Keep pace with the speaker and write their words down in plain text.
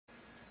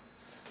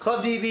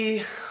Club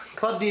DB,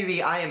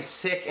 I am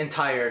sick and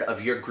tired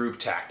of your group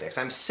tactics.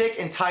 I'm sick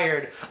and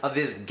tired of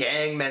this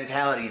gang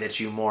mentality that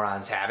you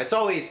morons have. It's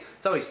always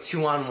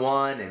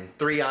 2-on-1 and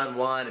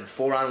 3-on-1 and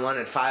 4-on-1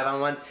 and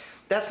 5-on-1.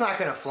 That's not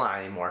gonna fly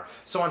anymore.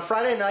 So on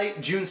Friday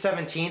night, June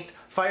 17th,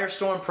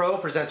 Firestorm Pro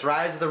presents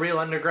Rise of the Real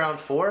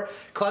Underground 4.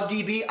 Club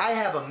DB, I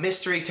have a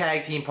mystery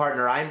tag team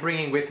partner I'm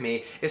bringing with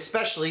me,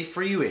 especially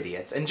for you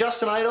idiots. And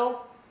Justin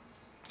Idol,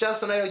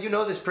 you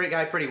know this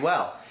guy pretty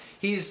well.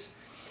 He's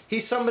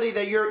somebody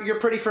that you're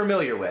pretty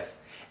familiar with.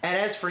 And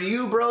as for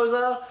you,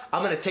 Broza,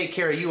 I'm gonna take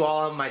care of you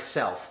all on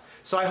myself.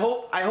 So I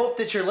hope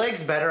that your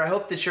leg's better. I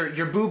hope that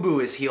your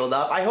boo-boo is healed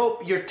up. I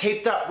hope you're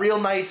taped up real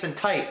nice and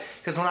tight,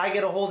 because when I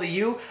get a hold of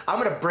you,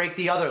 I'm gonna break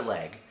the other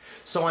leg.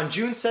 So on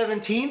June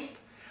 17th,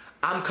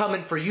 I'm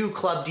coming for you,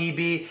 Club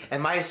DB,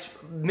 and my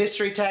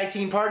mystery tag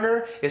team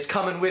partner is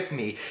coming with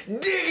me.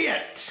 Dig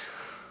it!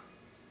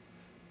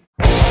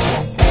 Yeah,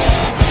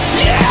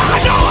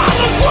 I know I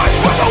look worse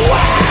for the way